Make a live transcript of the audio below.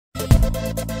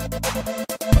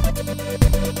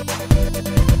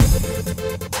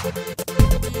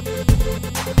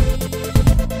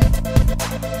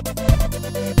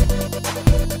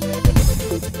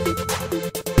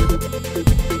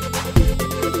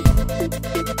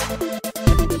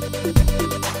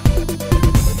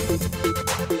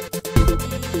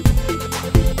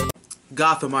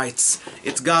Gothamites,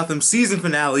 it's Gotham season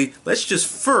finale. Let's just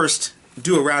first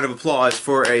do a round of applause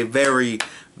for a very,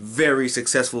 very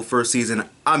successful first season.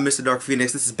 I'm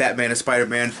MrDarkPhoenix. This is Batman and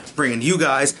Spider-Man bringing you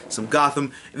guys some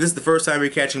Gotham. If this is the first time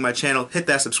you're catching my channel, hit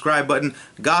that subscribe button.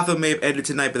 Gotham may have ended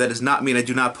tonight, but that does not mean I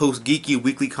do not post geeky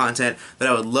weekly content that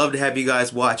I would love to have you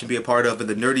guys watch and be a part of in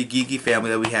the nerdy geeky family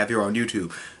that we have here on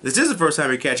YouTube. If this is the first time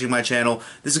you're catching my channel,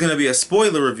 this is going to be a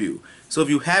spoiler review. So if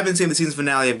you haven't seen the season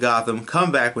finale of Gotham,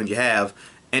 come back when you have.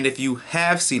 And if you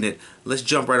have seen it, let's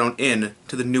jump right on in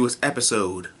to the newest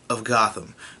episode of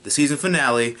Gotham. The season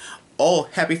finale, All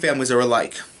Happy Families Are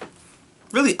Alike.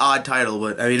 Really odd title,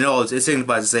 but I mean, no, it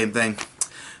signifies the same thing.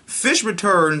 Fish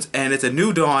returns, and it's a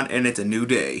new dawn, and it's a new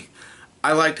day.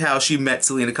 I liked how she met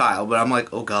Selina Kyle, but I'm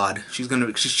like, oh god, she's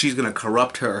gonna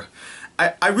corrupt her.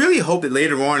 I really hope that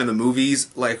later on in the movies,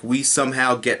 like, we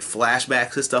somehow get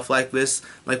flashbacks to stuff like this.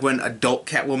 Like when adult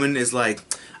Catwoman is like,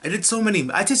 I did so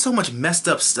much messed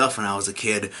up stuff when I was a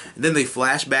kid. And then they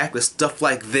flash back with stuff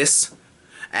like this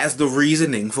as the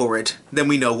reasoning for it. Then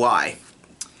we know why.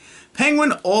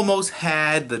 Penguin almost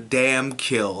had the damn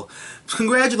kill.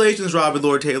 Congratulations, Robert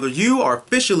Lord Taylor. You are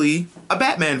officially a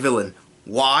Batman villain.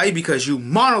 Why? Because you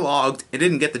monologued and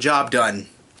didn't get the job done.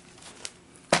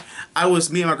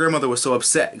 Me and my grandmother were so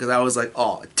upset because I was like,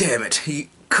 oh, damn it, he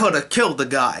could have killed the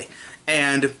guy.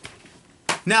 And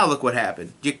now look what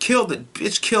happened. You killed it.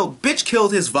 Bitch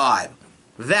killed his vibe.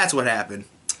 That's what happened.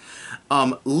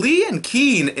 Lee and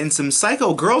Keen in some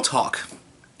psycho girl talk.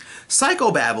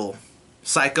 Psycho babble.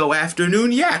 Psycho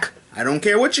afternoon yak. I don't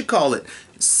care what you call it.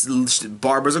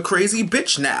 Barbara's a crazy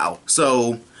bitch now.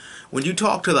 So when you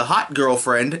talk to the hot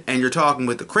girlfriend and you're talking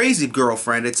with the crazy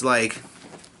girlfriend, it's like,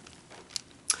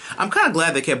 I'm kind of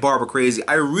glad they kept Barbara crazy.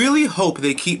 I really hope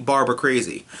they keep Barbara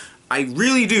crazy. I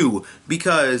really do,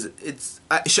 because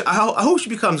I hope she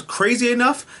becomes crazy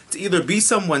enough to either be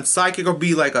someone psychic or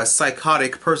be like a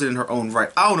psychotic person in her own right.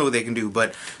 I don't know what they can do,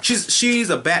 but she's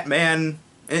a Batman,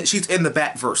 and she's in the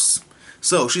Batverse.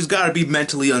 So she's got to be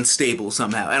mentally unstable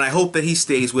somehow, and I hope that he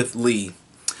stays with Lee,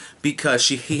 because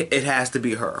it has to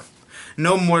be her.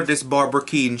 No more of this Barbara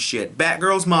Keene shit.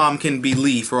 Batgirl's mom can be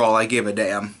Lee for all I give a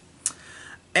damn.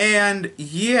 And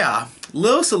yeah,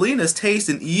 Lil Selena's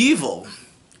tasting evil.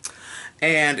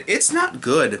 And it's not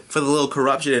good for the little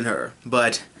corruption in her.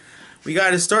 But we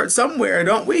gotta start somewhere,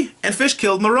 don't we? And Fish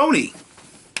killed Maroni.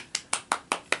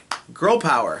 Girl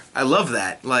power. I love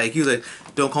that. Like, he was like,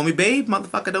 don't call me babe,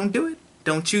 motherfucker, don't do it.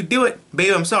 Don't you do it.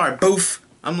 Babe, I'm sorry. Boof.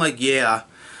 I'm like, yeah.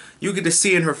 You get to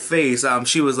see in her face,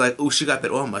 she was like, oh, she got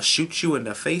that, oh, I'm gonna shoot you in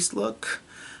the face look.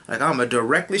 Like, I'm gonna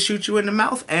directly shoot you in the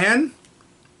mouth. And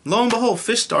lo and behold,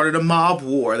 Fish started a mob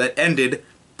war that ended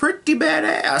pretty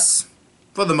badass,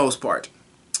 for the most part.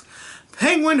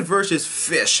 Penguin versus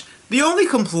Fish. The only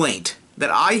complaint that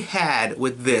I had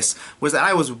with this was that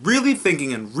I was really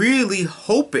thinking and really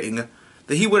hoping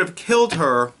that he would have killed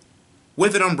her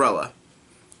with an umbrella.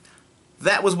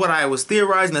 That was what I was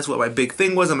theorizing. That's what my big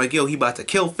thing was. I'm like, yo, he about to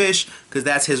kill Fish because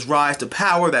that's his rise to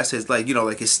power. That's his, like, you know,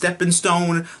 like his stepping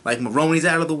stone. Like, Maroni's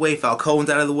out of the way,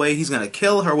 Falcone's out of the way. He's gonna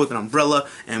kill her with an umbrella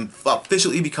and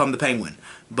officially become the Penguin.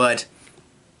 But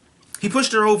he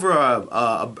pushed her over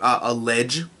a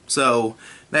ledge, so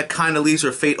that kind of leaves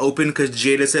her fate open because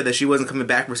Jada said that she wasn't coming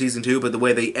back for season 2. But the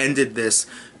way they ended this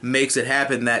makes it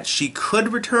happen that she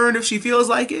could return if she feels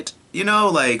like it. You know,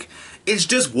 like, it's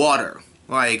just water.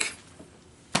 Like,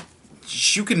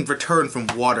 you can return from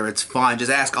water, it's fine.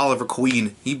 Just ask Oliver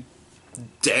Queen. He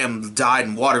damn died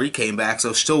in water, he came back,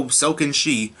 so can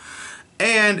she.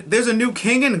 And there's a new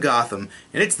king in Gotham,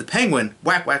 and it's the Penguin.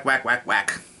 Whack, whack, whack, whack,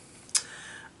 whack.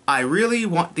 I really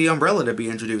want the umbrella to be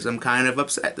introduced. I'm kind of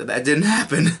upset that that didn't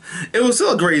happen. It was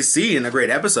still a great scene, a great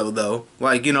episode, though.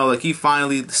 Like, you know, like, he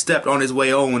finally stepped on his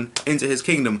way on into his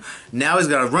kingdom. Now he's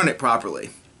got to run it properly.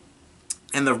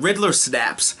 And the Riddler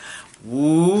snaps.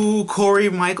 Ooh, Corey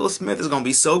Michael Smith is going to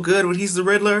be so good when he's the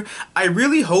Riddler. I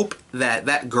really hope that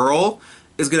that girl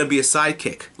is going to be a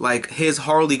sidekick, like his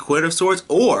Harley Quinn of sorts,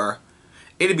 or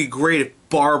it'd be great if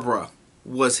Barbara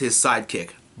was his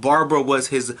sidekick. Barbara was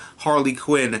his Harley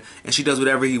Quinn, and she does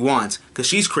whatever he wants, because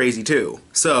she's crazy too.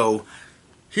 So,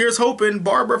 here's hoping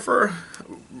Barbara for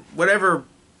whatever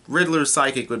Riddler's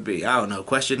psychic would be. I don't know,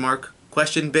 question mark?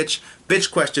 Question, bitch?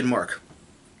 Bitch, question mark.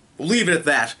 We'll leave it at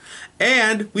that.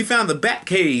 And we found the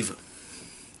Batcave.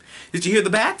 Did you hear the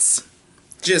bats?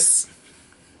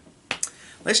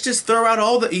 Let's just throw out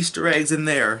all the Easter eggs in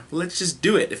there. Let's just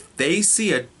do it. If they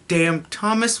see a damn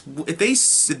if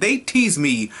they tease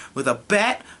me with a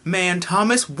Batman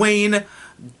Thomas Wayne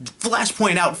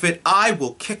Flashpoint outfit, I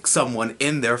will kick someone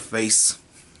in their face.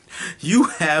 You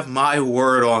have my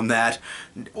word on that.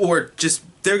 Or just,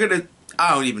 they're gonna,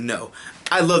 I don't even know.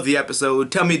 I love the episode.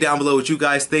 Tell me down below what you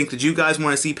guys think. Did you guys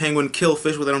want to see Penguin kill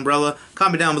fish with an umbrella?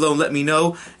 Comment down below and let me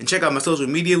know. And check out my social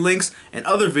media links and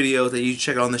other videos that you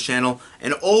check out on this channel.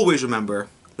 And always remember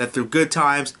that through good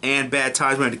times and bad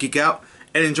times, we're going to geek out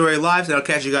and enjoy our lives. And I'll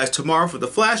catch you guys tomorrow for The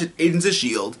Flash and Agents of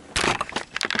S.H.I.E.L.D.